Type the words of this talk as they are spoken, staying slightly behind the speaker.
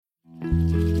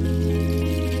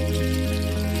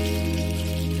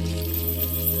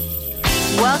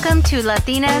Welcome to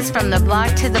Latinas from the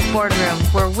Block to the Boardroom,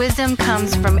 where wisdom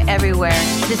comes from everywhere.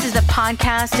 This is a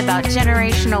podcast about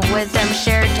generational wisdom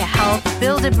shared to help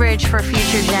build a bridge for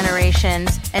future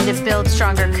generations and to build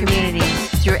stronger communities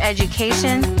through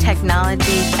education,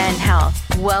 technology, and health.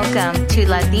 Welcome to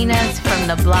Latinas from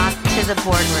the Block to the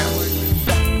Boardroom.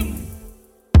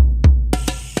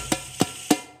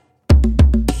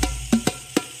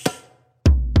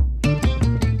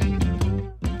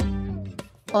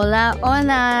 Hola,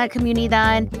 hola,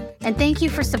 comunidad. And thank you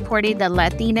for supporting the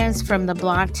Latinas from the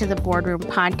Block to the Boardroom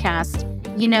podcast.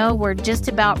 You know, we're just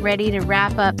about ready to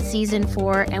wrap up season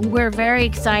 4, and we're very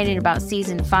excited about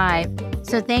season 5.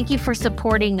 So thank you for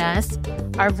supporting us.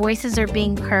 Our voices are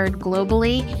being heard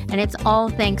globally, and it's all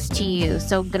thanks to you.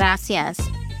 So gracias.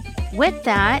 With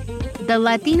that, the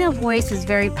Latina voice is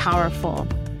very powerful.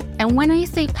 And when I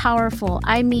say powerful,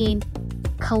 I mean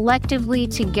collectively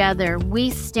together, we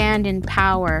stand in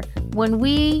power. When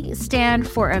we stand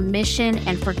for a mission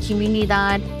and for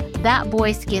comunidad, that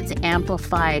voice gets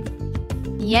amplified.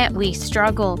 Yet we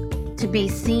struggle to be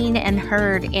seen and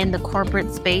heard in the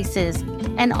corporate spaces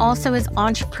and also as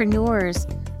entrepreneurs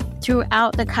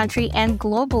throughout the country and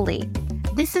globally.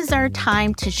 This is our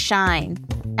time to shine.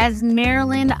 As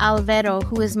Marilyn, Alverio,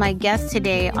 who is my guest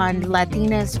today on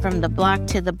Latinas from the Block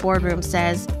to the Boardroom,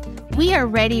 says, we are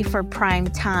ready for prime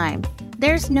time.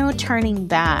 There's no turning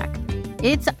back.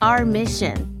 It's our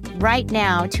mission right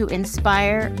now to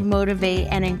inspire, motivate,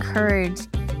 and encourage,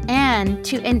 and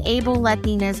to enable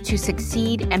Latinas to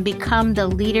succeed and become the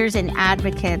leaders and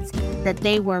advocates that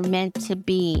they were meant to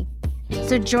be.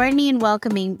 So join me in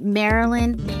welcoming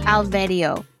Marilyn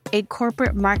Alverio, a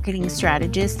corporate marketing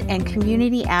strategist and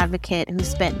community advocate who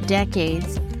spent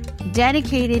decades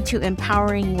dedicated to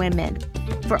empowering women.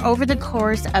 For over the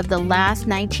course of the last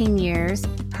 19 years,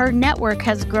 her network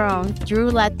has grown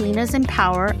through Latinas in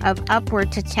Power of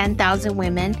upward to 10,000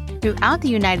 women throughout the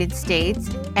United States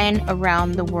and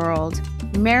around the world.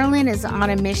 Marilyn is on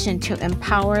a mission to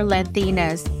empower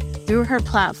Latinas through her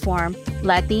platform,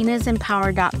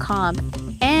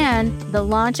 LatinasInPower.com, and the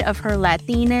launch of her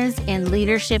Latinas in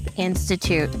Leadership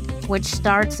Institute, which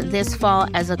starts this fall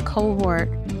as a cohort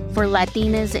for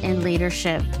Latinas in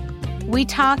Leadership. We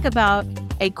talk about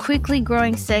a quickly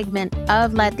growing segment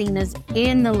of Latinas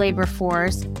in the labor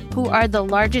force, who are the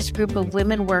largest group of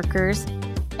women workers,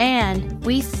 and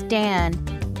we stand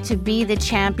to be the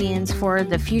champions for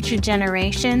the future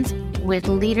generations with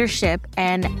leadership,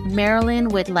 and Marilyn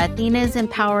with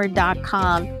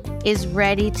LatinasInPower.com is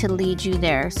ready to lead you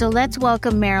there. So let's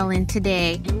welcome Marilyn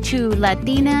today to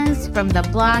Latinas from the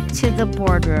Block to the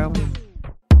Boardroom.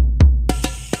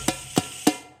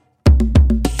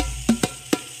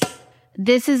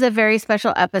 This is a very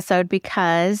special episode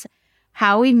because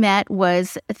how we met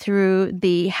was through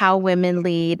the How Women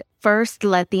Lead First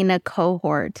Latina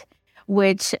cohort,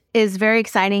 which is very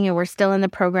exciting, and we're still in the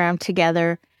program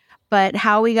together. But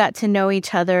how we got to know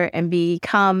each other and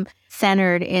become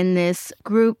centered in this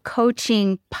group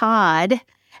coaching pod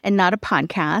and not a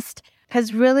podcast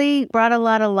has really brought a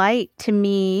lot of light to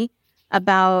me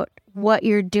about what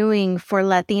you're doing for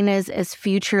Latinas as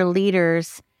future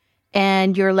leaders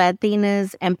and your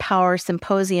Latinas Empower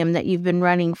Symposium that you've been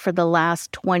running for the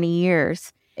last 20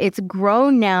 years. It's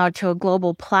grown now to a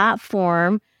global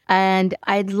platform, and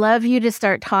I'd love you to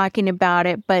start talking about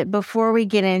it. But before we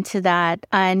get into that,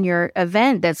 on your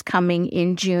event that's coming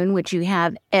in June, which you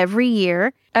have every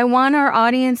year, I want our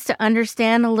audience to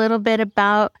understand a little bit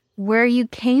about where you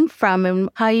came from and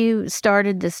how you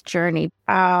started this journey.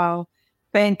 Oh,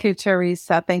 thank you,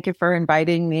 Teresa. Thank you for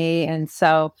inviting me. And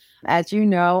so, as you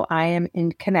know, I am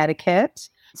in Connecticut.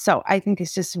 So I think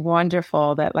it's just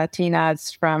wonderful that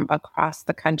Latinas from across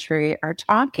the country are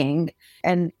talking,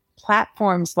 and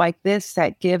platforms like this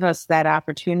that give us that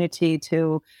opportunity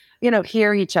to,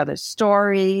 hear each other's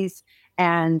stories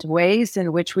and ways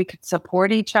in which we could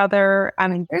support each other. I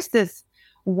mean, there's this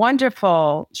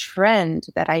wonderful trend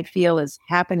that I feel is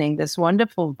happening, this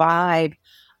wonderful vibe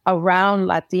around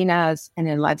Latinas and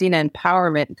in Latina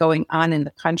empowerment going on in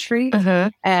the country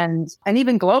and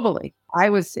even globally.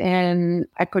 I was in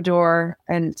Ecuador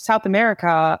and South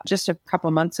America just a couple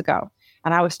of months ago,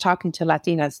 and I was talking to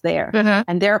Latinas there,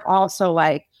 and they're also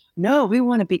like, no, we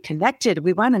want to be connected.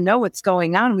 We want to know what's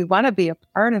going on. We want to be a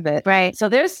part of it. Right. So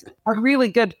there's a really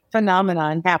good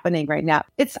phenomenon happening right now.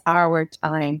 It's our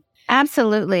time.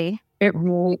 Absolutely. It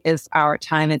really is our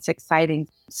time. It's exciting.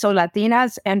 So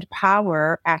Latinas and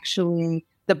Power, actually,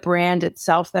 the brand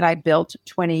itself that I built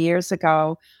 20 years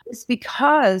ago, is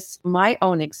because my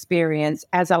own experience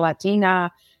as a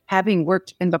Latina having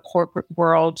worked in the corporate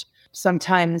world,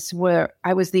 sometimes where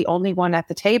I was the only one at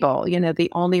the table, the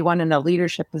only one in a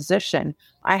leadership position.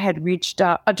 I had reached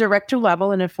a director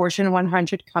level in a Fortune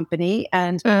 100 company,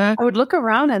 and I would look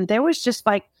around and there was just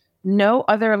like no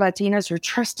other Latinas or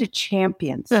trusted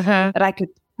champions that I could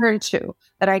turn to,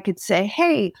 that I could say,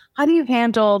 hey, how do you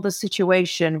handle the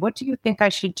situation? What do you think I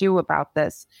should do about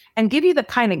this? And give you the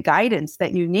kind of guidance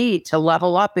that you need to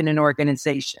level up in an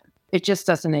organization. It just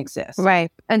doesn't exist. Right.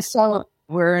 And so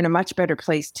we're in a much better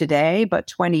place today, but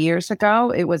 20 years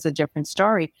ago, it was a different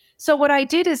story. So what I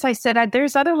did is I said,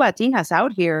 there's other Latinas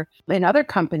out here in other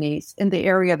companies in the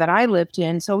area that I lived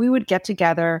in. So we would get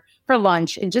together for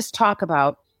lunch and just talk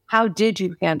about, how did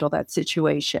you handle that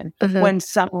situation when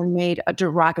someone made a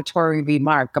derogatory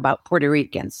remark about Puerto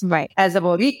Ricans? Right. As a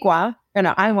Boricua,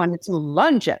 I wanted to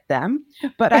lunge at them,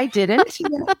 but I didn't.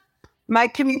 My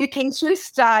communication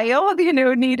style,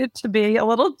 needed to be a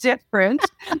little different.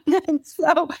 And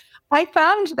so I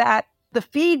found that the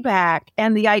feedback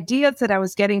and the ideas that I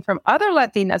was getting from other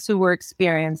Latinas who were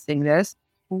experiencing this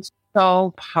was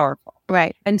so powerful.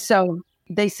 Right. And so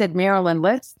they said, Marilyn,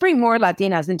 let's bring more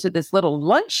Latinas into this little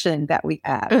luncheon that we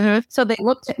have. So they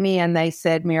looked at me and they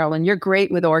said, Marilyn, you're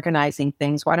great with organizing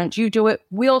things. Why don't you do it?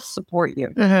 We'll support you.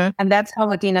 And that's how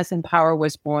Latinas in Power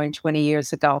was born 20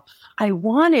 years ago. I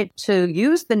wanted to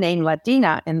use the name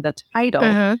Latina in the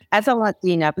title as a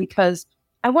Latina because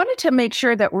I wanted to make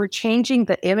sure that we're changing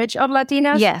the image of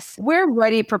Latinas. Yes. We're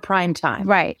ready for prime time.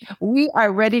 Right. We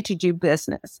are ready to do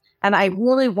business. And I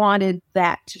really wanted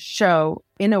that to show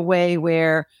in a way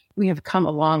where we have come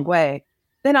a long way.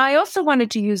 Then I also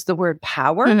wanted to use the word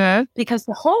power because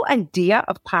the whole idea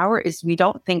of power is we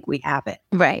don't think we have it.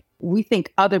 Right. We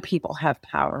think other people have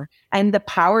power. And the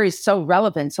power is so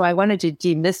relevant. So I wanted to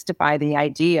demystify the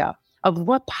idea of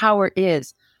what power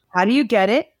is. How do you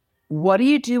get it? What do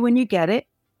you do when you get it?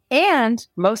 And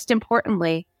most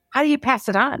importantly, how do you pass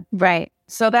it on? Right.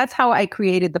 So that's how I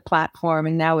created the platform.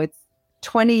 And now it's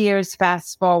 20 years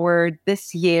fast forward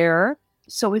this year.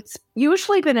 So it's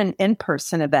usually been an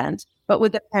in-person event. But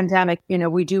with the pandemic,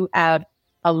 we do add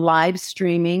a live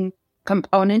streaming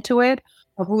component to it,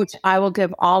 of which I will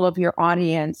give all of your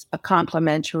audience a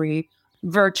complimentary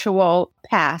virtual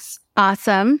pass.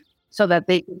 Awesome. So that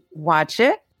they can watch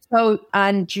it. So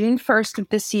on June 1st of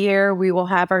this year, we will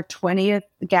have our 20th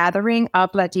gathering of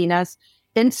Latinas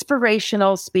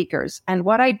inspirational speakers. And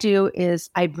what I do is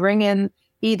I bring in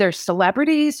either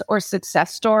celebrities or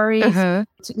success stories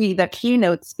to be the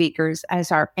keynote speakers as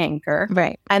our anchor.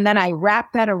 Right. And then I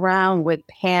wrap that around with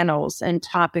panels and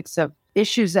topics of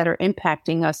issues that are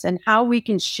impacting us and how we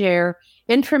can share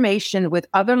information with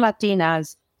other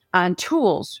Latinas on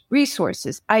tools,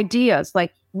 resources, ideas,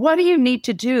 like what do you need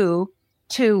to do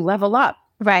to level up?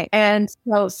 Right. And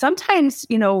so sometimes,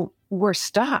 we're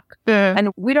stuck and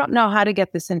we don't know how to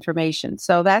get this information.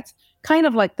 So that's kind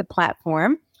of like the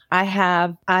platform. I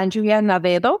have Andrea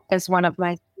Navedo as one of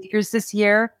my speakers this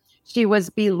year. She was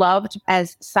beloved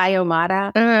as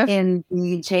Sayomara in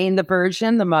the Jane the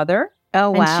Virgin, the mother.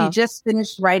 Oh, wow. And she just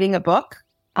finished writing a book.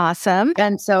 Awesome.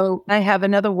 And so I have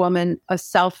another woman, a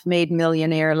self-made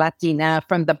millionaire Latina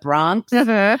from the Bronx.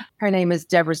 Her name is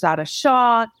Deborah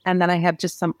Shaw. And then I have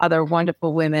just some other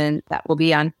wonderful women that will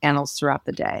be on panels throughout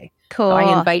the day. Cool. So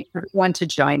I invite everyone to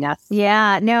join us.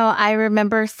 Yeah. No, I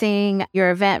remember seeing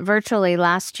your event virtually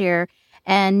last year.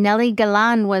 And Nelly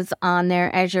Galan was on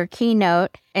there as your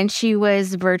keynote, and she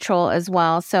was virtual as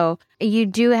well. So you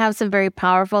do have some very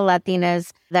powerful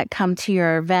Latinas that come to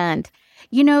your event.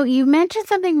 You mentioned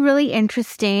something really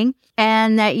interesting,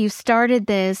 and that you started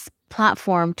this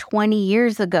platform 20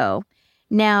 years ago.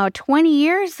 Now, 20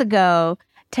 years ago,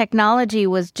 technology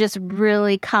was just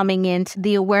really coming into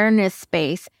the awareness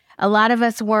space. A lot of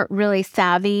us weren't really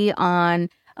savvy on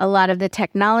a lot of the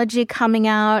technology coming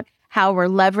out, how we're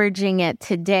leveraging it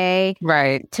today,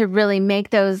 right, to really make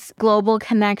those global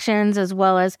connections as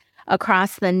well as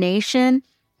across the nation.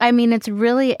 I mean, it's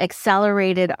really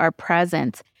accelerated our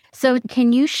presence. So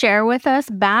can you share with us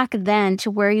back then to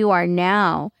where you are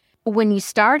now? When you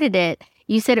started it,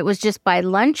 you said it was just by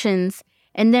luncheons.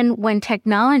 And then when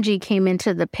technology came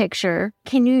into the picture,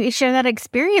 can you share that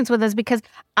experience with us? Because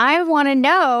I want to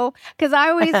know, because I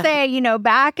always say,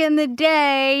 back in the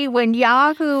day when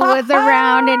Yahoo was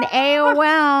around and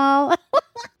AOL.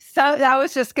 So I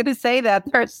was just going to say that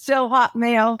there's still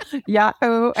Hotmail,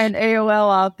 Yahoo, and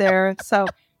AOL out there. So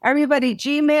everybody,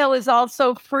 Gmail is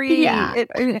also free. Yeah.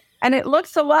 And it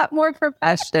looks a lot more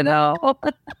professional.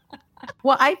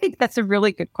 Well, I think that's a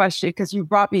really good question because you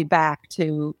brought me back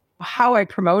to how I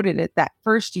promoted it that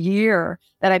first year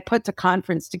that I put the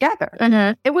conference together.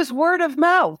 It was word of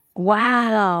mouth.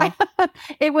 Wow.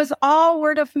 It was all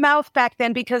word of mouth back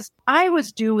then because I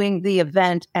was doing the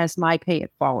event as my pay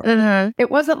it forward. It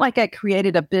wasn't like I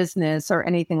created a business or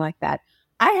anything like that.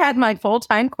 I had my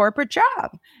full-time corporate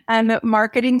job. I'm a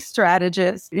marketing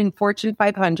strategist in Fortune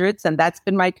 500s, and that's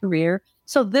been my career.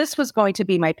 So this was going to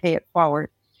be my pay it forward.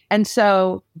 And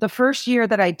so the first year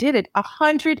that I did it,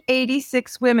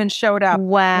 186 women showed up,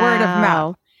 word of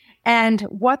mouth. And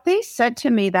what they said to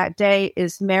me that day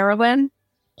is, Marilyn,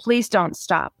 please don't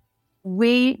stop.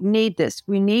 We need this.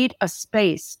 We need a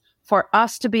space for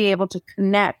us to be able to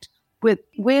connect with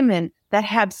women that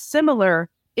have similar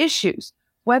issues,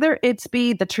 whether it's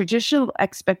be the traditional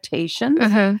expectations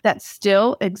that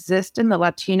still exist in the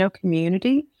Latino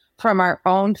community from our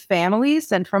own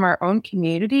families and from our own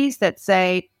communities that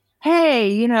say,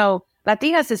 hey,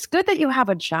 Latinas, it's good that you have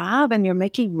a job and you're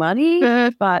making money,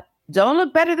 but don't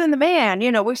look better than the man.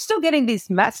 We're still getting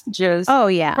these messages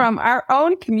from our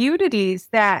own communities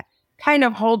that kind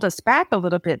of hold us back a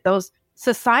little bit, those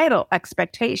societal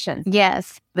expectations.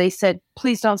 Yes. They said,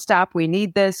 please don't stop. We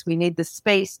need this. We need the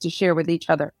space to share with each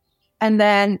other. And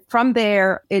then from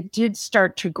there, it did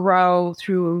start to grow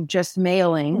through just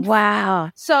mailing.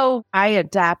 Wow. So I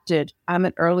adapted. I'm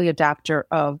an early adapter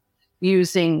of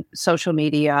using social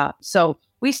media. So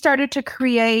we started to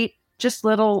create just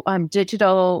little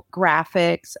digital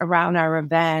graphics around our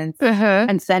events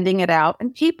and sending it out.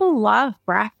 And people love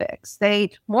graphics.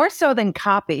 They more so than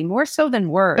copy, more so than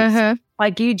words.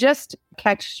 Like you just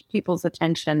catch people's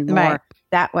attention more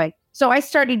that way. So I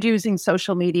started using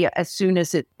social media as soon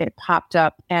as it popped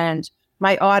up, and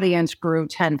my audience grew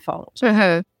tenfold.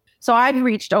 So I've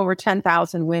reached over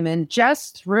 10,000 women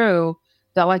just through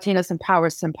the Latinas in Power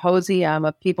Symposium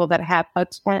of people that have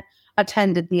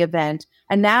attended the event.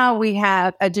 And now we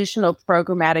have additional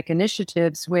programmatic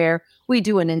initiatives where we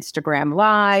do an Instagram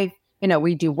Live,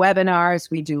 we do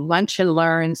webinars, we do lunch and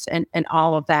learns and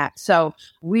all of that. So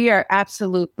we are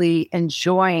absolutely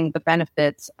enjoying the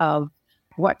benefits of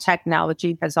what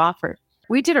technology has offered.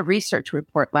 We did a research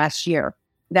report last year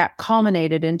that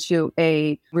culminated into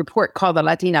a report called the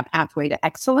Latina Pathway to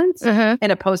Excellence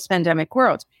in a post-pandemic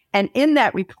world. And in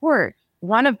that report,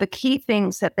 one of the key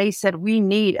things that they said we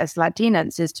need as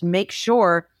Latinas is to make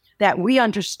sure that we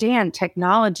understand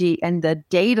technology and the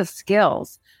data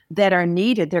skills that are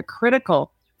needed. They're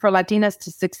critical for Latinas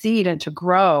to succeed and to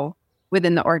grow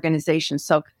within the organization.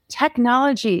 So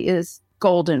technology is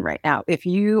golden right now. If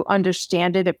you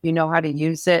understand it, if you know how to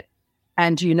use it,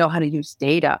 and you know how to use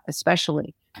data,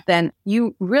 especially, then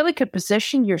you really could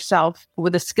position yourself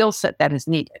with a skill set that is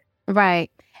needed.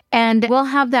 Right. And we'll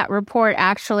have that report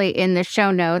actually in the show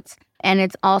notes. And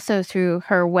it's also through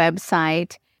her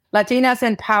website.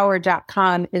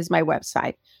 LatinasInPower.com is my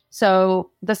website.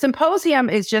 So the symposium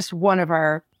is just one of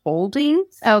our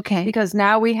holdings. Okay. Because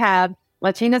now we have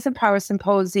Latinas in Power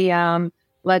Symposium,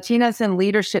 Latinas in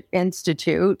Leadership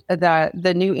Institute,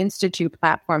 the new institute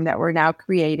platform that we're now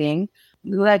creating,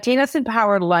 Latinas in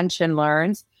Power Lunch and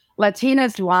Learns,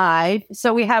 Latinas Live.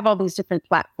 So we have all these different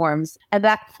platforms, and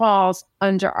that falls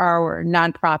under our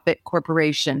nonprofit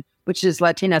corporation, which is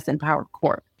Latinas in Power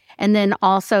Corp. And then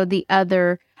also the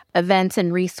other events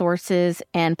and resources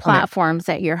and platforms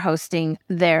that you're hosting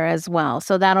there as well.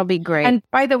 So that'll be great. And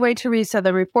by the way, Teresa,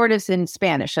 the report is in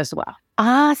Spanish as well.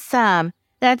 Awesome.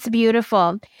 That's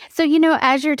beautiful. So,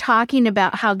 as you're talking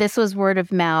about how this was word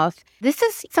of mouth, this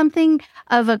is something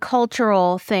of a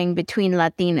cultural thing between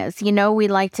Latinas. We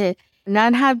like to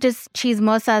not have just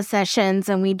chismosa sessions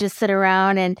and we just sit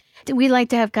around, and we like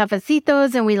to have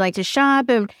cafecitos and we like to shop,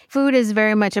 and food is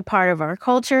very much a part of our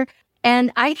culture.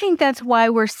 And I think that's why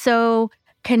we're so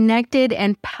connected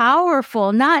and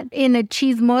powerful, not in a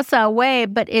chismosa way,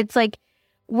 but it's like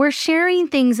we're sharing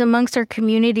things amongst our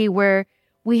community where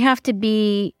we have to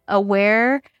be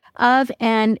aware of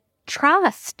and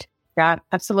trust. Yeah,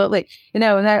 absolutely.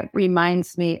 That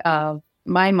reminds me of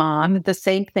my mom, the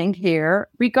same thing here,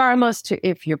 regardless to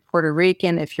if you're Puerto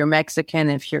Rican, if you're Mexican,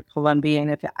 if you're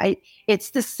Colombian, it's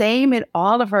the same in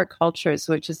all of our cultures,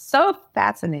 which is so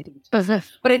fascinating. But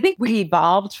I think we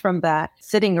evolved from that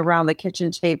sitting around the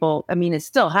kitchen table. I mean, it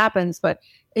still happens, but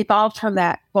evolved from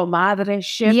that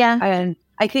comadreship. Yeah. And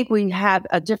I think we have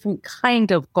a different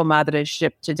kind of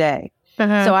comadreship today.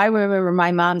 So I remember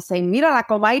my mom saying, mira, la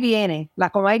comay viene. La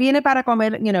comay viene para comer,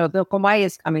 the comay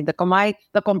is coming, the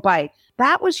compay.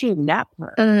 That was your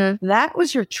network. That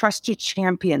was your trusted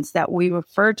champions that we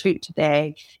refer to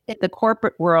today in the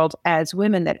corporate world as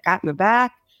women that got your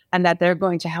back and that they're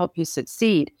going to help you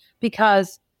succeed.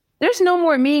 Because There's no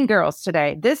more mean girls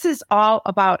today. This is all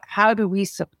about how do we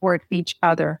support each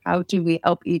other? How do we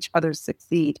help each other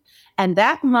succeed? And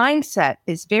that mindset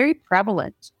is very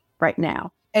prevalent right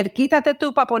now. El quítate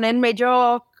tú pa ponerme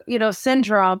yo,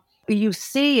 syndrome. You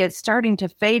see it starting to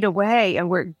fade away, and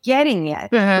we're getting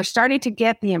it. We're starting to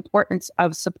get the importance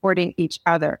of supporting each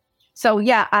other. So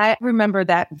yeah, I remember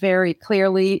that very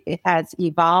clearly. It has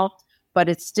evolved, but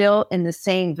it's still in the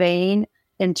same vein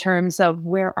in terms of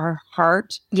where our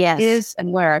heart is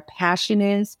and where our passion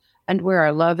is and where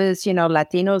our love is.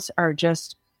 Latinos are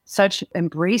just such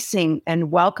embracing and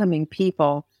welcoming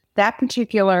people. That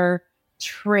particular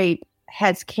trait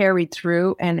has carried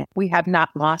through, and we have not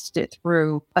lost it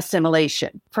through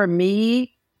assimilation. For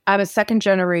me, I'm a second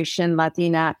generation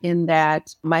Latina in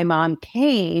that my mom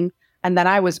came and then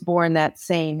I was born that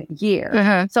same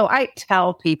year. So I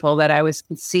tell people that I was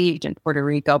conceived in Puerto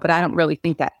Rico, but I don't really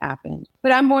think that happened.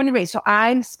 But I'm born and raised. So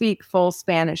I speak full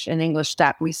Spanish and English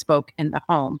that we spoke in the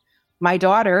home. My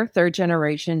daughter, third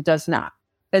generation, does not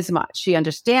as much. She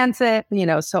understands it,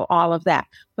 so all of that.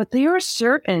 But there are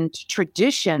certain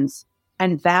traditions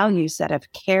and values that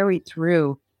have carried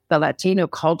through the Latino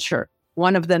culture.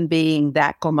 One of them being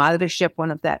that comadreship,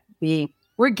 one of that being,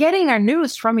 we're getting our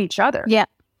news from each other. Yeah.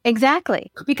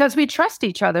 Exactly. Because we trust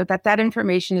each other that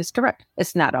information is correct.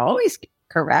 It's not always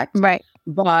correct. Right.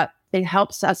 But it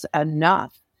helps us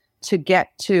enough to get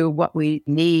to what we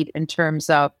need in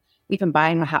terms of even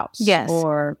buying a house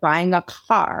or buying a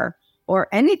car or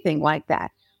anything like that.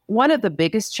 One of the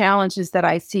biggest challenges that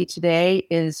I see today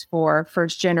is for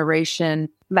first generation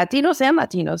Latinos and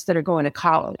Latinos that are going to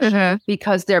college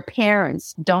because their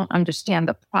parents don't understand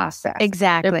the process.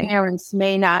 Exactly. Their parents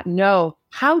may not know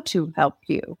how to help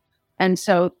you. And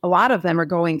so a lot of them are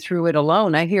going through it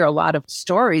alone. I hear a lot of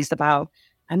stories about,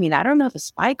 I don't know the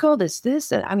SPICO,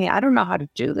 this. I don't know how to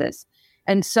do this.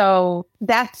 And so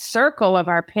that circle of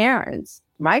our parents,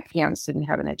 my parents didn't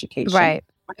have an education. Right.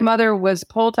 My mother was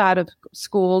pulled out of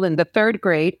school in the 3rd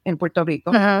grade in Puerto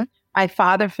Rico. My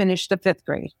father finished the 5th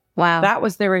grade. Wow. That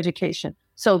was their education.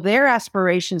 So their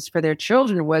aspirations for their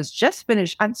children was just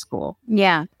finish high school.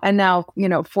 Yeah. And now,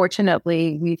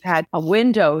 fortunately, we've had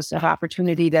windows of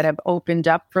opportunity that have opened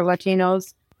up for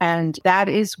Latinos. And that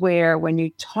is where, when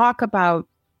you talk about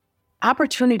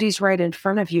opportunities right in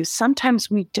front of you,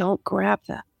 sometimes we don't grab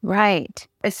them. Right.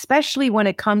 Especially when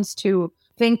it comes to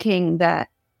thinking that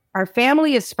our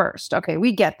family is first. Okay,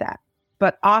 we get that.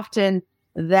 But often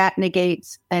that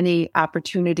negates any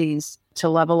opportunities to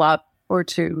level up or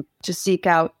to seek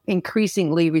out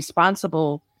increasingly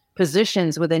responsible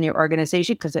positions within your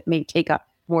organization because it may take up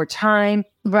more time.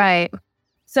 Right.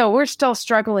 So we're still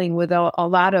struggling with a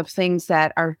lot of things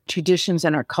that are traditions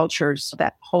and our cultures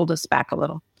that hold us back a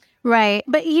little. Right.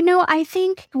 But, I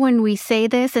think when we say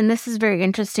this, and this is very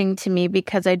interesting to me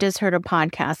because I just heard a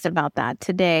podcast about that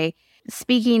today,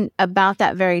 speaking about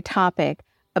that very topic,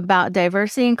 about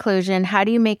diversity inclusion. How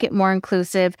do you make it more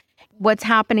inclusive? What's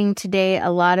happening today, a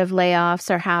lot of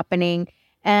layoffs are happening,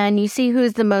 and you see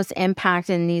who's the most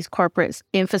impacted in these corporate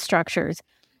infrastructures.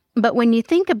 But when you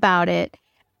think about it,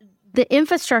 the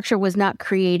infrastructure was not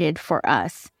created for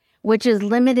us, which is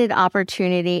limited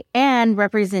opportunity and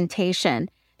representation.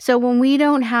 So when we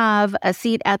don't have a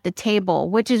seat at the table,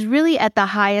 which is really at the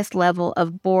highest level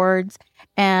of boards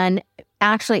and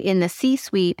actually in the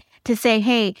C-suite, to say,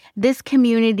 hey, this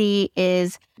community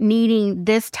is needing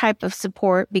this type of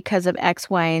support because of X,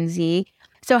 Y, and Z.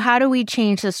 So how do we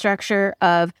change the structure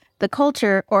of the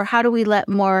culture, or how do we let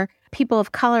more people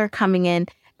of color coming in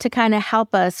to kind of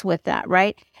help us with that,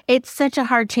 right? It's such a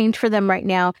hard change for them right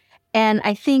now. And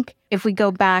I think if we go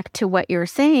back to what you're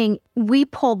saying, we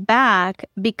pull back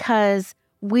because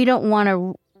we don't want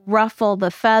to ruffle the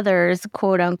feathers,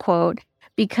 quote unquote,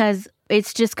 because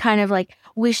it's just kind of like,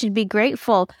 we should be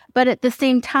grateful. But at the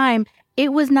same time,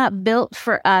 it was not built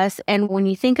for us. And when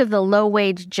you think of the low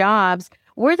wage jobs,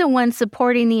 we're the ones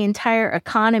supporting the entire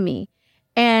economy.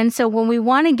 And so when we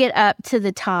want to get up to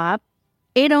the top,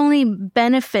 it only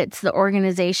benefits the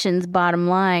organization's bottom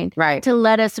line to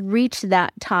let us reach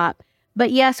that top.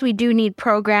 But yes, we do need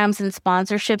programs and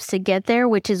sponsorships to get there,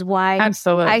 which is why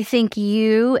I think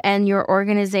you and your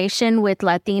organization with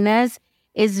Latinas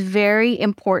is very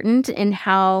important in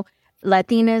how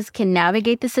Latinas can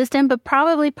navigate the system, but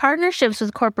probably partnerships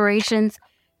with corporations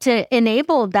to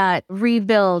enable that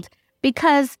rebuild.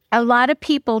 Because a lot of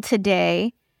people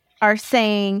today are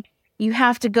saying you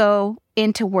have to go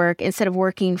into work instead of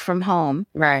working from home.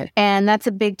 Right. And that's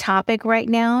a big topic right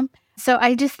now. So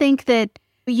I just think that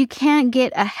you can't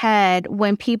get ahead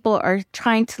when people are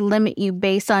trying to limit you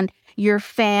based on your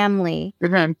family.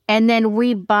 And then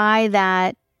we buy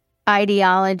that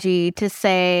ideology to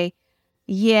say,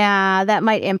 yeah, that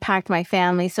might impact my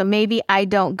family. So maybe I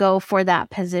don't go for that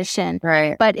position.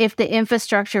 Right. But if the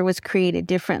infrastructure was created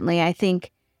differently, I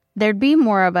think there'd be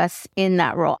more of us in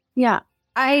that role. Yeah,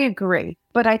 I agree.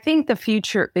 But I think the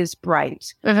future is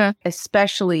bright,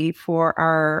 especially for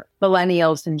our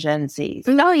millennials and Gen Zs.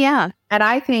 Oh, yeah. And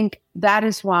I think that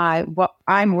is why what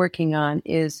I'm working on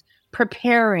is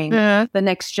preparing the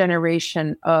next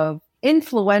generation of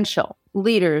influential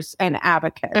leaders and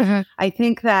advocates. I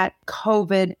think that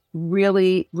COVID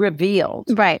really revealed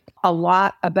a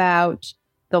lot about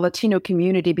the Latino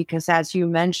community because, as you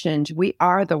mentioned, we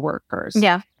are the workers.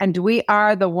 Yeah. And we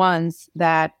are the ones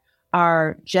that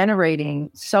are generating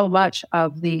so much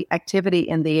of the activity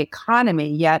in the economy,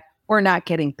 yet we're not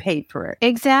getting paid for it.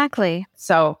 Exactly.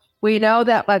 So we know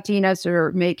that Latinas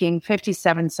are making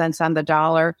 57 cents on the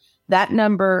dollar. That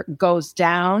number goes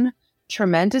down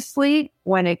tremendously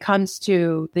when it comes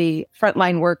to the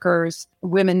frontline workers,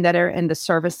 women that are in the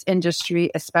service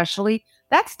industry, especially.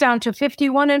 That's down to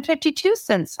 51 and 52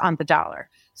 cents on the dollar.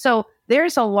 So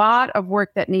there's a lot of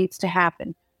work that needs to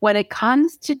happen. When it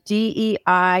comes to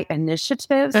DEI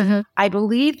initiatives, I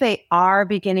believe they are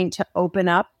beginning to open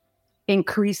up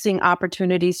increasing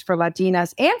opportunities for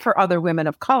Latinas and for other women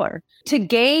of color to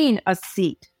gain a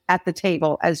seat at the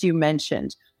table, as you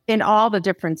mentioned, in all the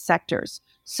different sectors.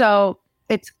 So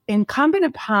it's incumbent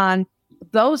upon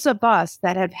those of us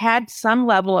that have had some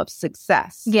level of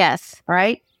success,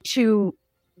 right, to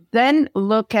then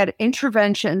look at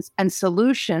interventions and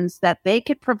solutions that they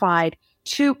could provide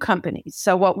to companies.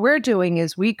 So what we're doing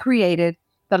is we created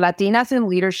the Latinas in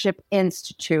Leadership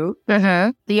Institute.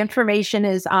 The information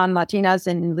is on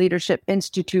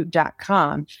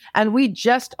latinasinleadershipinstitute.com. And we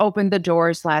just opened the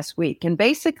doors last week. And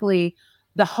basically,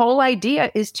 the whole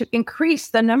idea is to increase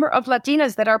the number of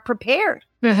Latinas that are prepared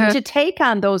to take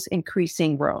on those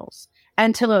increasing roles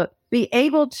and to be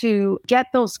able to get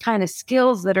those kind of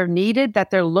skills that are needed,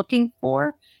 that they're looking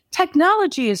for.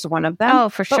 Technology is one of them. Oh,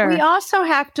 for sure. But we also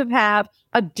have to have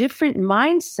a different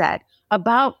mindset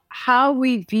about how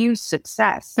we view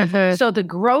success. So the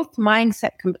growth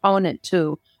mindset component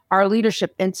to our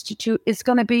Leadership Institute is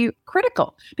going to be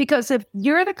critical, because if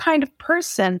you're the kind of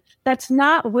person that's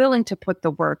not willing to put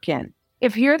the work in,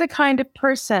 if you're the kind of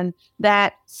person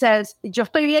that says, yo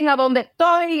estoy bien a donde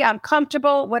estoy, I'm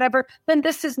comfortable, whatever, then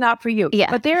this is not for you.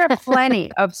 But there are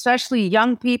plenty of, especially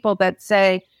young people that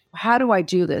say, how do I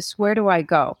do this? Where do I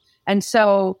go? And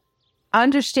so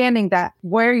understanding that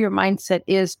where your mindset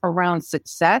is around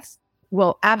success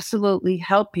will absolutely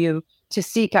help you to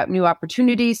seek out new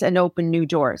opportunities and open new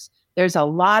doors. There's a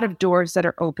lot of doors that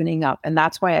are opening up. And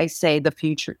that's why I say the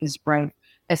future is bright,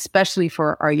 especially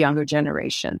for our younger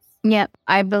generation. Yep,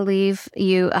 I believe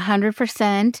you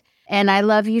 100%. And I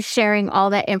love you sharing all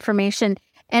that information.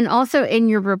 And also in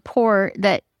your report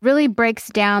that really breaks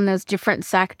down those different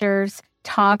sectors,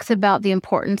 talks about the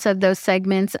importance of those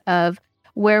segments of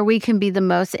where we can be the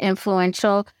most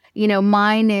influential. You know,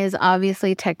 mine is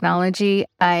obviously technology.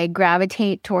 I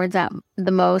gravitate towards that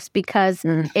the most because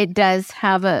it does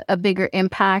have a bigger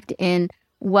impact in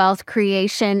wealth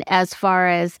creation as far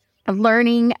as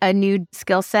learning a new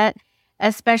skill set,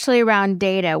 especially around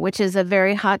data, which is a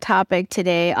very hot topic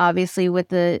today, obviously with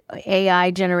the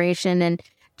AI generation and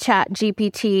Chat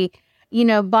GPT. You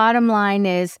know, bottom line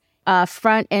is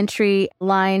front entry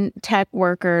line tech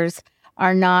workers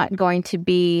are not going to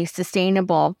be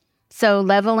sustainable. So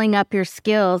leveling up your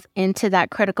skills into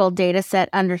that critical data set,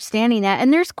 understanding that.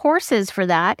 And there's courses for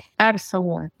that.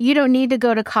 Absolutely. You don't need to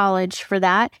go to college for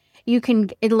that. You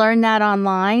can learn that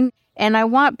online. And I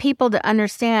want people to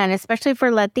understand, especially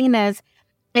for Latinas,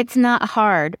 it's not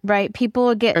hard, right?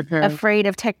 People get afraid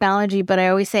of technology, but I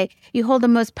always say you hold the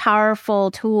most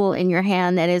powerful tool in your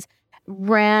hand that is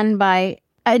ran by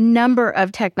a number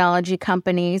of technology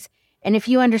companies. And if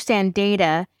you understand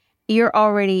data, you're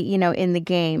already, in the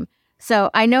game.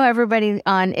 So I know everybody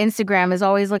on Instagram is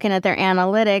always looking at their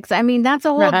analytics. I mean, that's a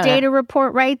whole data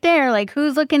report right there. Like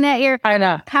who's looking at your,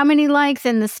 how many likes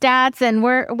and the stats and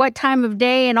what time of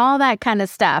day and all that kind of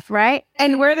stuff, right?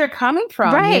 And where they're coming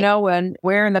from, and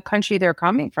where in the country they're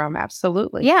coming from.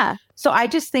 Absolutely. Yeah. So I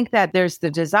just think that there's the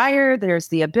desire, there's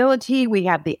the ability, we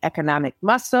have the economic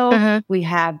muscle, we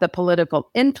have the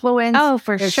political influence. Oh,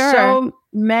 for there's sure. So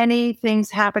many things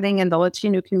happening in the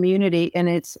Latino community, and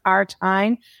it's our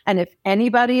time. And if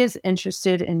anybody is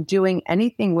interested in doing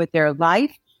anything with their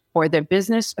life or their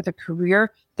business or their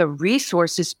career, the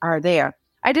resources are there.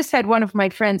 I just had one of my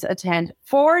friends attend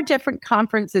 4 different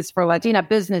conferences for Latina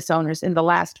business owners in the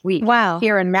last week. Wow.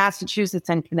 Here in Massachusetts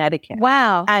and Connecticut.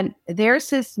 Wow. And there's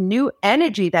this new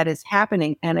energy that is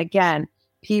happening. And again,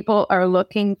 people are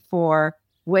looking for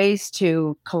ways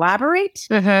to collaborate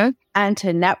and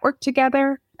to network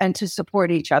together and to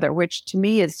support each other, which to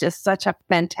me is just such a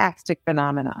fantastic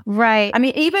phenomenon. Right. I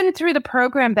mean, even through the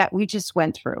program that we just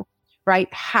went through,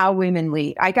 right? How Women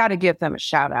Lead. I got to give them a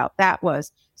shout out. That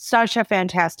was such a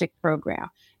fantastic program.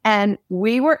 And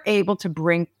we were able to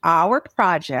bring our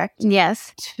project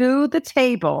to the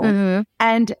table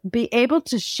and be able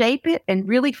to shape it and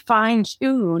really fine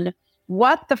tune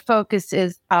what the focus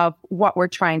is of what we're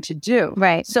trying to do.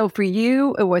 Right. So for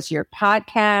you, it was your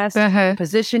podcast,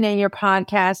 positioning your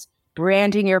podcast,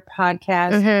 branding your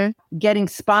podcast, getting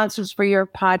sponsors for your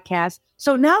podcast.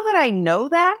 So now that I know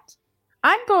that,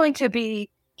 I'm going to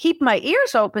keep my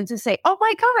ears open to say, oh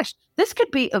my gosh, this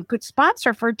could be a good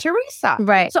sponsor for Teresa.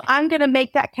 Right. So I'm going to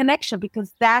make that connection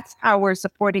because that's how we're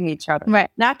supporting each other. Right.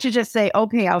 Not to just say,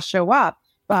 okay, I'll show up,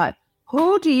 but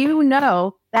who do you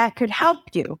know that could help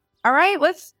you? All right,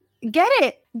 let's get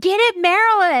it. Get it,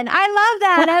 Marilyn. I love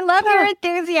that. I love your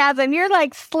enthusiasm. You're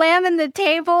like slamming the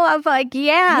table of like,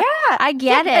 I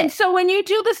get it. And so when you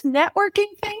do this networking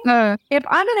thing, if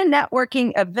I'm in a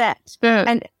networking event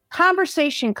and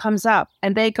conversation comes up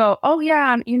and they go, oh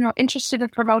yeah, I'm, interested in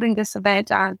promoting this event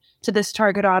to this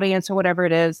target audience or whatever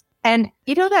it is. And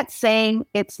you know that saying,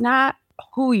 it's not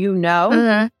who you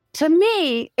know. To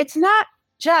me, it's not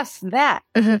just that.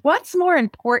 What's more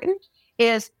important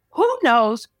is who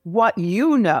knows what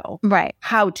you know, right?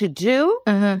 How to do,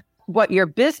 what your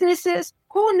business is,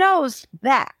 who knows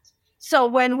that? So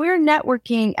when we're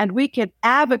networking and we can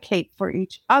advocate for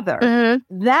each other,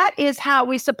 that is how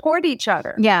we support each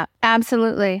other. Yeah,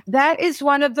 absolutely. That is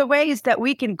one of the ways that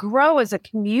we can grow as a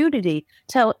community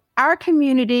till our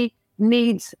community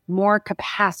needs more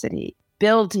capacity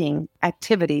building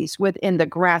activities within the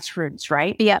grassroots,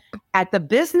 right? Yep. At the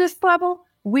business level,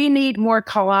 we need more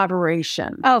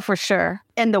collaboration. Oh, for sure.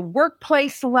 In the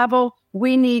workplace level,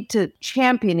 we need to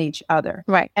champion each other,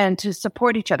 right, and to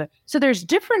support each other. So there's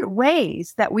different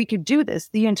ways that we could do this.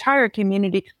 The entire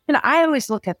community. I always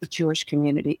look at the Jewish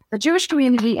community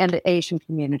and the Asian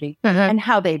community, and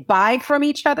how they buy from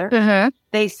each other.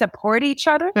 They support each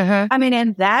other. I mean,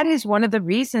 and that is one of the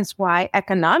reasons why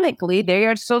economically they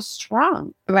are so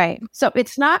strong. Right. So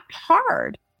it's not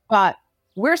hard, but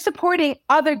we're supporting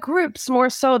other groups more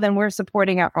so than we're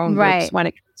supporting our own groups when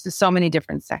it comes to so many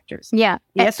different sectors. Yeah.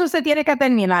 Y eso se tiene que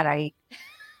terminar ahí.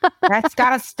 That's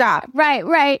got to stop.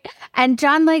 Right. And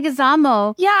John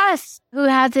Leguizamo, who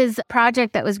has his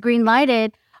project that was green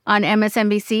lighted on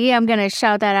MSNBC, I'm going to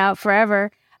shout that out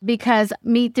forever because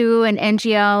Me Too and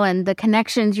NGL and the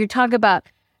connections, you talk about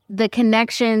the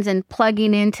connections and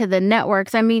plugging into the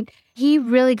networks. I mean, he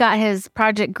really got his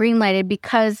project green lighted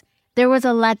because there was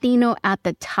a Latino at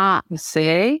the top.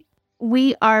 See?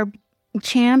 We are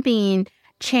championing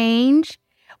change.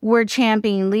 We're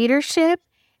championing leadership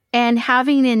and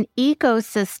having an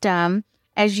ecosystem,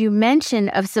 as you mentioned,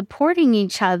 of supporting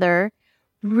each other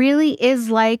really is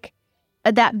like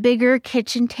that bigger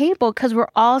kitchen table because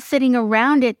we're all sitting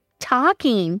around it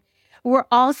talking. We're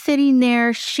all sitting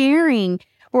there sharing.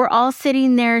 We're all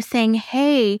sitting there saying,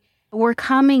 hey, we're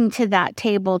coming to that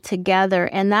table together.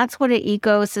 And that's what an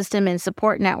ecosystem and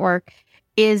support network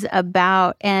is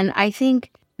about. And I think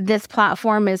this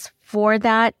platform is for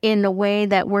that in a way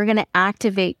that we're going to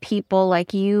activate people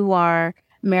like you are,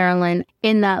 Marilyn,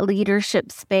 in that leadership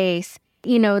space.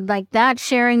 Like that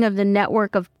sharing of the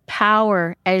network of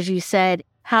power, as you said,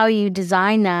 how you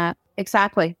design that.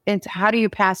 Exactly. It's how do you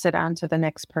pass it on to the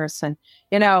next person?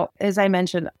 As I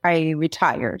mentioned, I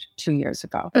retired 2 years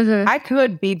ago. I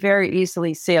could be very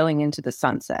easily sailing into the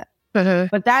sunset,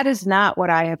 but that is not what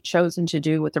I have chosen to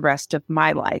do with the rest of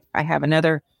my life. I have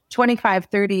another 25,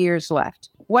 30 years left.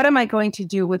 What am I going to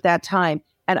do with that time?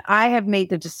 And I have made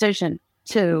the decision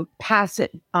to pass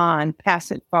it on,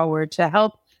 pass it forward to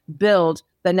help build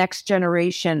the next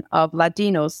generation of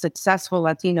Latinos, successful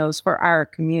Latinos for our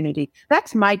community.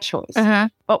 That's my choice.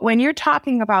 But when you're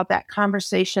talking about that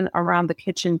conversation around the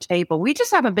kitchen table, we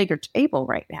just have a bigger table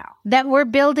right now. That we're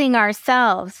building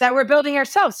ourselves.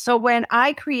 So when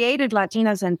I created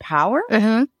Latinas in Power,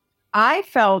 I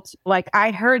felt like I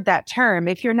heard that term.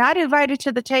 If you're not invited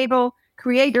to the table,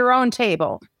 create your own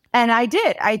table. And I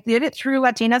did. I did it through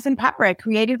Latinas in Power. I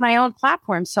created my own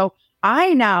platform. So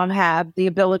I now have the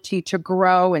ability to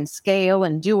grow and scale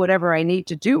and do whatever I need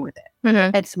to do with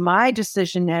it. It's my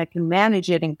decision that I can manage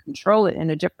it and control it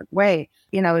in a different way.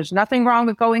 There's nothing wrong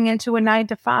with going into a 9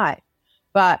 to 5.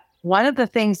 But one of the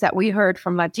things that we heard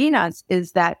from Latinas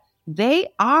is that they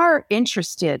are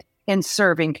interested in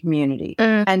serving community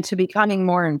and to becoming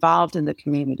more involved in the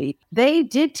community. They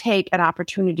did take an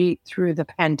opportunity through the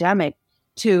pandemic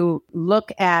to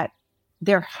look at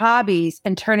their hobbies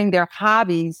and turning their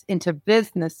hobbies into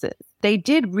businesses. They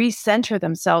did recenter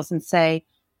themselves and say,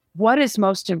 what is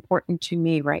most important to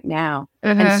me right now?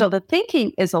 And so the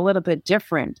thinking is a little bit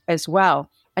different as well.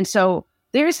 And so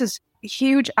there's this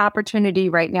huge opportunity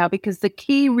right now, because the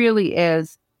key really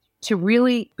is to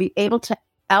really be able to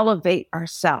elevate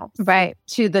ourselves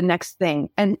to the next thing.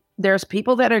 And there's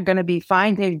people that are going to be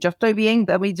fine. They're just being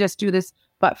that we just do this.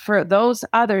 But for those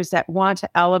others that want to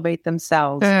elevate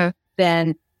themselves,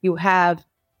 then you have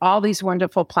all these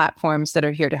wonderful platforms that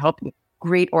are here to help you.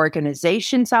 Great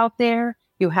organizations out there.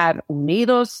 You have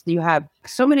Unidos. You have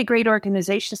so many great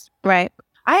organizations. Right.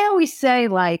 I always say,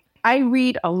 like, I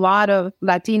read a lot of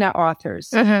Latina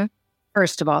authors,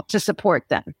 first of all, to support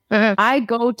them. I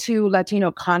go to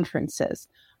Latino conferences.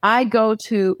 I go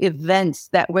to events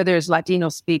where there's Latino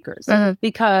speakers,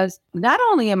 because not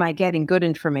only am I getting good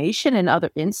information and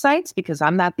other insights, because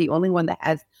I'm not the only one that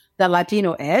has the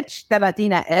Latino edge, the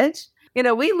Latina edge. You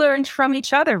know, we learned from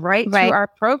each other, right? Through our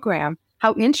program,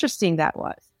 how interesting that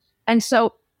was. And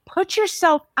so put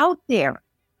yourself out there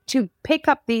to pick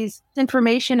up these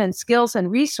information and skills and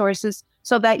resources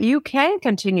so that you can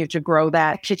continue to grow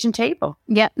that kitchen table.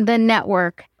 Yeah, the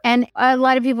network. And a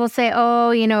lot of people say, oh,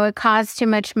 you know, it costs too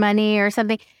much money or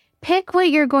something. Pick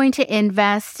what you're going to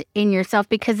invest in yourself,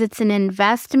 because it's an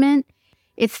investment.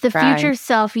 It's the future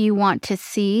self you want to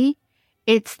see.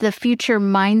 It's the future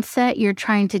mindset you're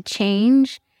trying to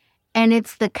change. And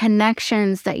it's the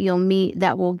connections that you'll meet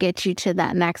that will get you to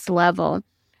that next level.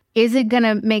 Is it going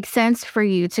to make sense for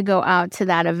you to go out to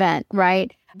that event,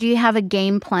 right? Do you have a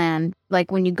game plan?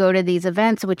 Like when you go to these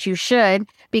events, which you should,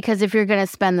 because if you're going to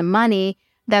spend the money,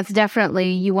 that's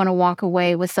definitely, you want to walk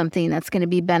away with something that's going to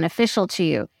be beneficial to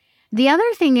you. The other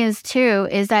thing is too,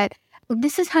 is that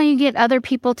this is how you get other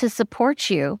people to support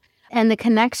you and the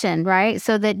connection, right?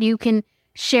 So that you can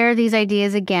share these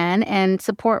ideas again and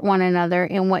support one another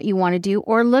in what you want to do,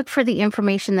 or look for the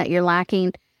information that you're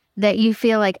lacking, that you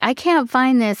feel like, I can't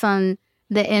find this on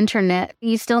the internet.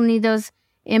 You still need those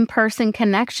in-person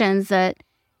connections that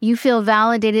you feel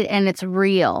validated and it's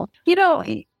real. You know,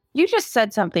 you just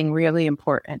said something really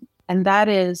important, and that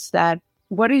is that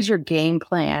what is your game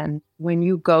plan when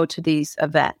you go to these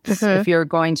events, if you're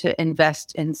going to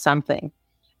invest in something?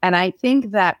 And I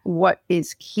think that what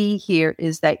is key here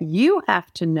is that you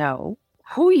have to know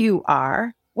who you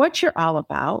are, what you're all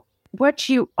about, what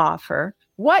you offer,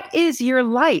 what is your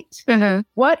light,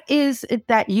 what is it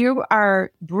that you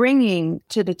are bringing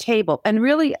to the table, and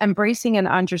really embracing and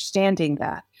understanding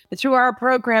that. Through our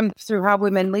program, through How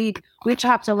Women Lead, we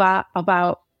talked a lot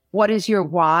about what is your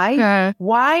why?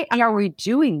 Why are we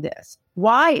doing this?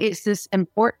 Why is this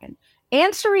important?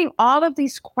 Answering all of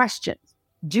these questions.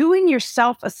 Doing your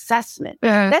self-assessment.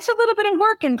 That's a little bit of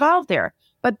work involved there,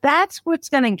 but that's what's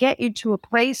going to get you to a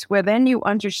place where then you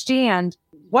understand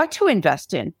what to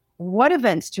invest in, what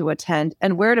events to attend,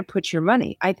 and where to put your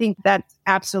money. I think that's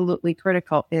absolutely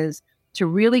critical, is to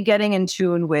really getting in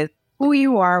tune with who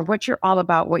you are, what you're all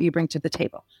about, what you bring to the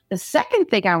table. The second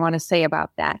thing I want to say about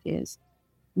that is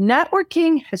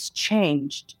networking has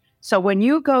changed. So when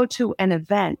you go to an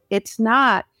event, it's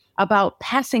not about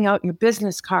passing out your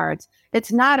business cards.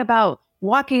 It's not about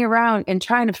walking around and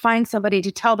trying to find somebody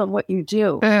to tell them what you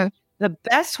do. The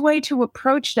best way to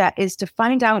approach that is to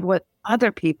find out what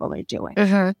other people are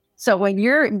doing. So when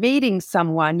you're meeting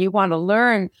someone, you want to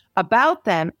learn about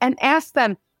them and ask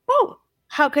them, oh,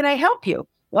 how can I help you?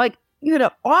 Like, you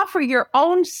know, offer your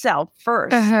own self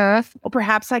first. Well,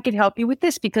 perhaps I could help you with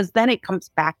this, because then it comes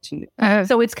back to you.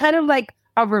 So it's kind of like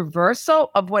a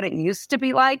reversal of what it used to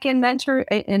be like in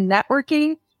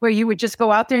networking, where you would just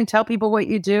go out there and tell people what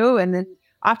you do. And then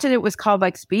often it was called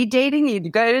like speed dating.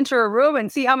 You'd go into a room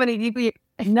and see how many people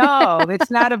No,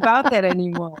 it's not about that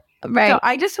anymore. Right. So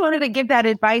I just wanted to give that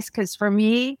advice, because for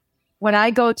me, when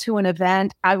I go to an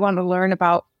event, I want to learn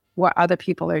about what other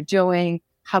people are doing.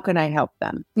 How can I help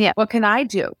them? Yeah. What can I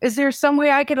do? Is there some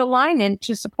way I could align in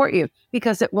to support you?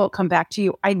 Because it will come back to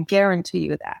you. I guarantee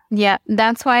you that. Yeah.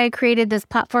 That's why I created this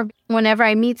platform. Whenever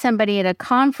I meet somebody at a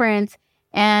conference,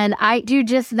 and I do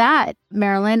just that,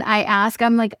 Marilyn, I ask,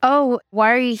 I'm like, oh,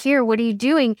 why are you here? What are you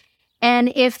doing?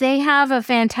 And if they have a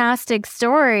fantastic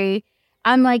story,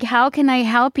 I'm like, how can I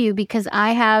help you? Because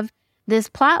I have this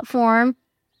platform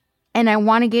and I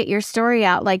want to get your story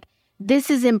out. Like,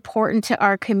 this is important to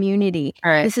our community.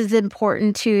 All right. This is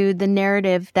important to the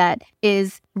narrative that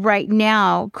is right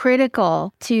now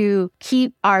critical to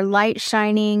keep our light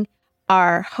shining,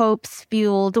 our hopes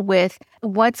fueled with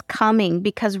what's coming.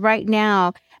 Because right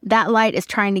now, that light is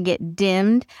trying to get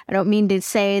dimmed. I don't mean to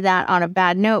say that on a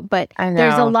bad note, but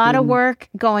there's a lot of work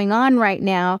going on right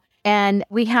now, and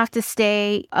we have to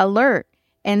stay alert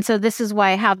And so this is why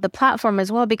I have the platform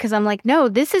as well, because I'm like, no,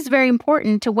 this is very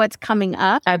important to what's coming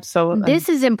up. Absolutely. This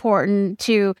is important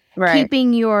to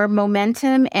keeping your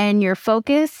momentum and your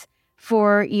focus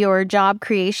for your job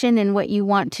creation and what you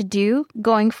want to do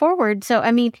going forward. So,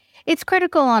 I mean, it's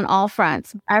critical on all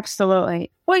fronts.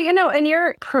 Absolutely. Well, and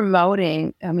you're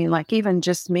promoting, like even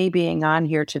just me being on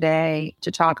here today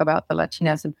to talk about the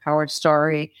Latinas Empowered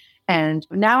story. And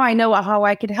now I know how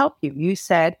I could help you. You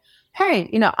said, hey,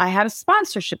 I have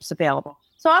sponsorships available.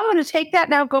 So I'm going to take that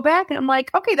now, go back. And I'm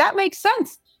like, okay, that makes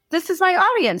sense. This is my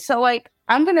audience. So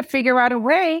I'm going to figure out a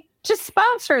way to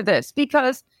sponsor this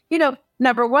because,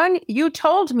 number one, you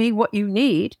told me what you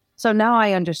need. So now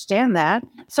I understand that.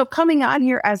 So coming on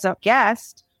here as a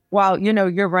guest while,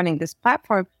 you're running this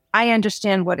platform, I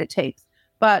understand what it takes.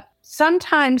 But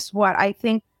sometimes what I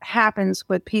think happens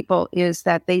with people is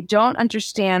that they don't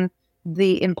understand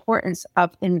the importance of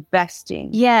investing.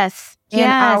 Yes. In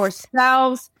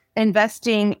ourselves,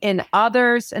 investing in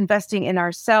others, investing in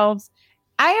ourselves.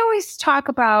 I always talk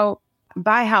about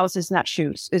buy houses, not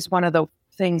shoes, is one of the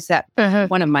things that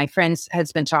one of my friends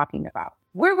has been talking about.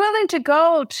 We're willing to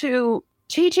go to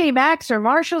TJ Maxx or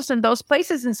Marshall's and those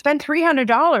places and spend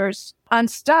 $300 on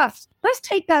stuff. Let's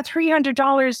take that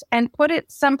 $300 and put it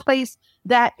someplace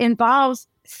that involves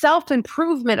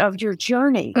self-improvement of your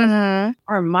journey.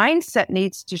 Our mindset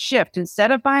needs to shift.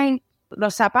 Instead of buying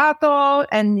los zapatos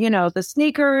and, the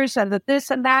sneakers and the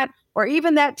this and that, or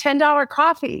even that $10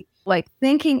 coffee, like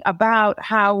thinking about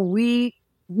how we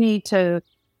need to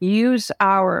use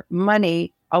our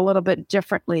money a little bit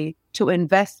differently to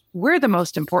invest. We're the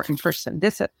most important person.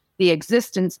 The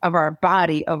existence of our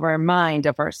body, of our mind,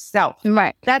 of ourself.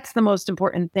 Right. That's the most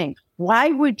important thing. Why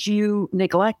would you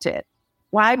neglect it?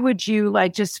 Why would you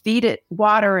just feed it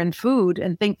water and food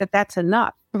and think that that's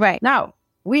enough? Right. No,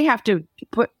 we have to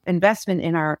put investment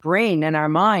in our brain and our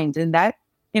mind. And that,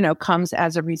 comes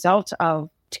as a result of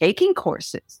taking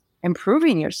courses,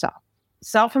 improving yourself.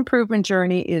 Self-improvement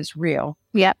journey is real.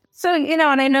 Yep. So, and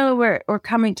I know we're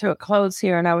coming to a close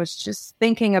here, and I was just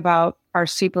thinking about our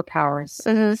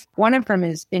superpowers. One of them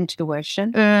is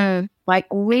intuition.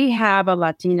 Like we have a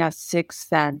Latina sixth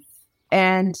sense,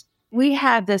 and we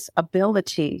have this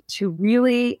ability to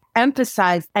really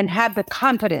emphasize and have the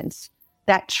confidence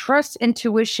that trust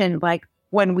intuition, like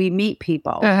when we meet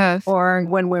people or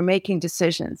when we're making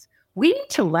decisions. We need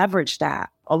to leverage that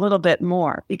a little bit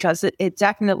more because it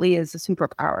definitely is a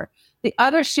superpower. The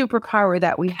other superpower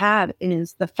that we have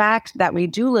is the fact that we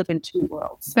do live in two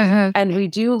worlds. And we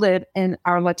do live in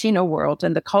our Latino world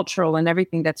and the cultural and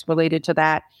everything that's related to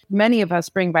that. Many of us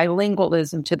bring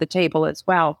bilingualism to the table as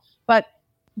well. But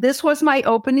this was my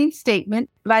opening statement.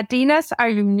 Latinas are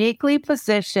uniquely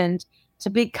positioned to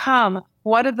become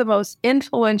one of the most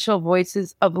influential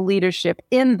voices of leadership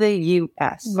in the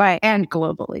U.S. And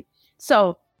globally.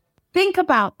 So think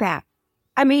about that.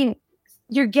 I mean,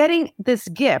 you're getting this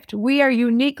gift. We are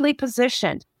uniquely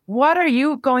positioned. What are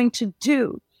you going to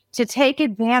do to take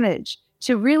advantage,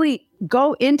 to really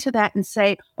go into that and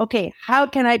say, okay, how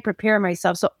can I prepare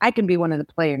myself so I can be one of the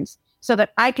players, so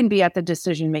that I can be at the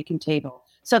decision-making table,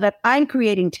 so that I'm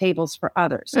creating tables for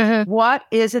others? What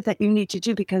is it that you need to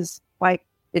do? Because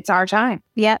it's our time.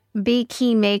 Yeah. Be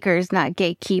key makers, not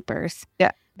gatekeepers.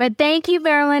 Yeah. But thank you,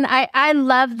 Marilyn. I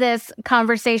love this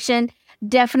conversation.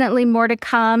 Definitely more to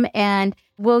come. And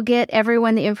we'll get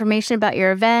everyone the information about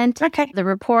your event. Okay. The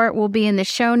report will be in the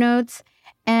show notes.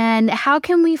 And how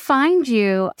can we find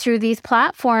you through these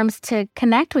platforms to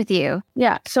connect with you?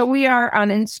 Yeah. So we are on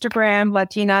Instagram,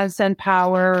 Latinas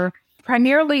Empower,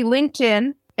 primarily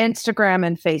LinkedIn, Instagram,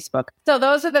 and Facebook. So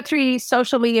those are the three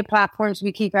social media platforms.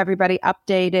 We keep everybody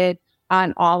updated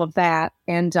on all of that.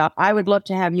 And I would love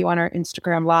to have you on our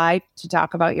Instagram Live to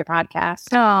talk about your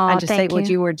podcast and to say what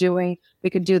you were doing. We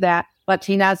could do that.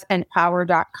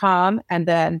 LatinasEmpower.com and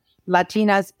then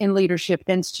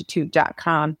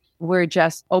LatinasInLeadershipInstitute.com. We're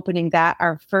just opening that.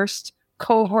 Our first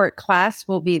cohort class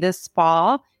will be this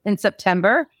fall in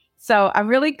September. So I'm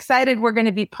really excited. We're going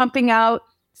to be pumping out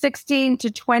 16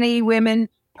 to 20 women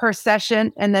per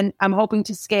session. And then I'm hoping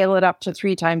to scale it up to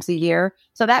 3 times a year.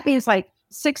 So that means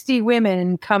 60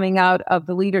 women coming out of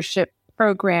the leadership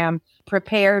program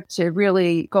prepared to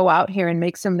really go out here and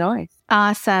make some noise.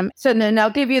 Awesome. So then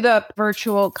I'll give you the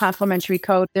virtual complimentary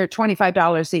code. They're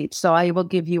 $25 each. So I will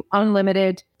give you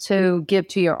unlimited to give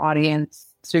to your audience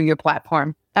through your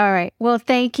platform. All right. Well,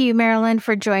 thank you, Marilyn,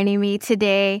 for joining me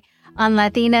today on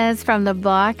Latinas from the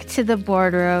Block to the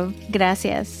Boardroom.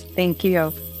 Gracias. Thank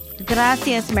you.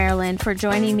 Gracias, Marilyn, for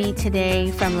joining me today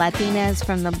from Latinas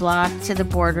from the Block to the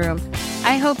Boardroom.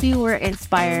 I hope you were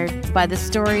inspired by the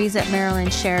stories that Marilyn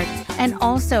shared and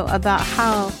also about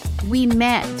how we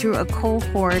met through a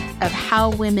cohort of How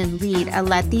Women Lead, a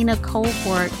Latina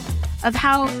cohort of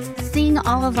how seeing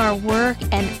all of our work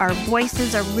and our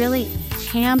voices are really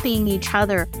championing each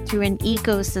other through an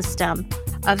ecosystem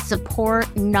of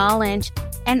support, knowledge,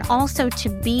 and also to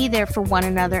be there for one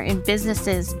another in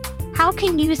businesses. How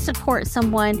can you support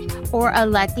someone or a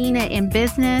Latina in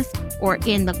business or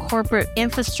in the corporate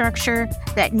infrastructure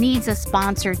that needs a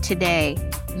sponsor today?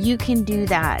 You can do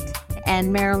that.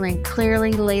 And Marilyn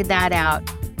clearly laid that out.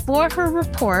 For her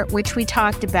report, which we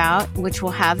talked about, which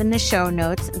we'll have in the show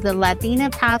notes, The Latina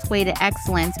Pathway to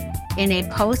Excellence in a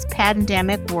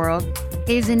Post-Pandemic World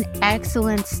is an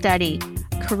excellent study,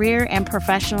 career and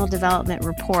professional development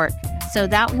report. So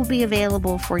that will be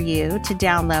available for you to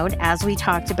download, as we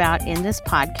talked about in this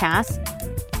podcast.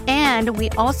 And we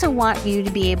also want you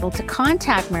to be able to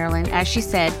contact Marilyn, as she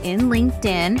said, in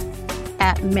LinkedIn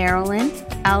at Marilyn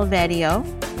Alverio,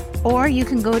 or you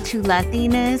can go to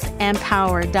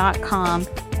latinasempower.com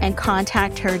and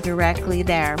contact her directly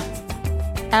there.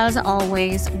 As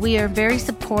always, we are very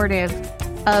supportive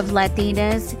of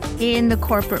Latinas in the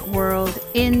corporate world,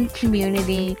 in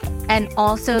community, and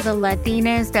also the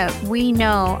Latinas that we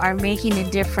know are making a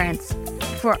difference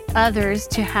for others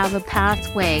to have a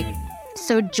pathway.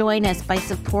 So join us by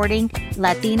supporting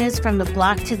Latinas from the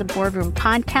Block to the Boardroom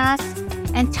podcast,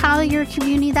 and tell your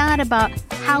community that about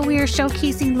how we are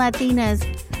showcasing Latinas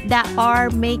that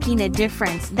are making a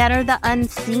difference, that are the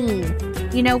unseen.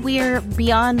 You know, we are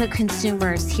beyond the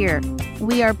consumers here.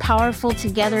 We are powerful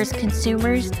together as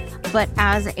consumers, but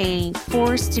as a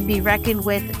force to be reckoned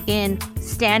with in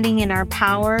standing in our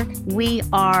power, we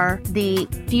are the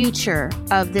future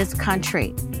of this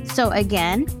country. So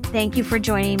again, thank you for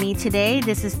joining me today.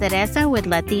 This is Teresa with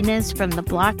Latinas from the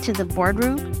Block to the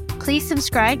Boardroom. Please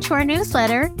subscribe to our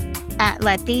newsletter at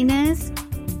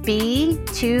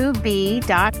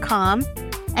latinasb2b.com.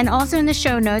 And also in the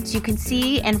show notes, you can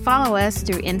see and follow us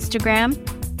through Instagram,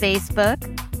 Facebook,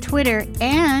 Twitter,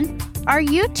 and our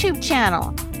YouTube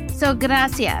channel. So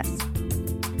gracias.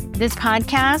 This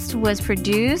podcast was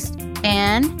produced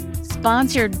and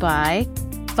sponsored by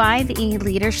 5E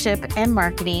Leadership and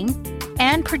Marketing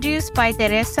and produced by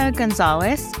Teresa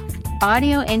Gonzalez,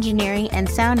 audio engineering and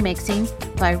sound mixing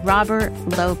by Robert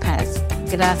Lopez.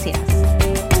 Gracias.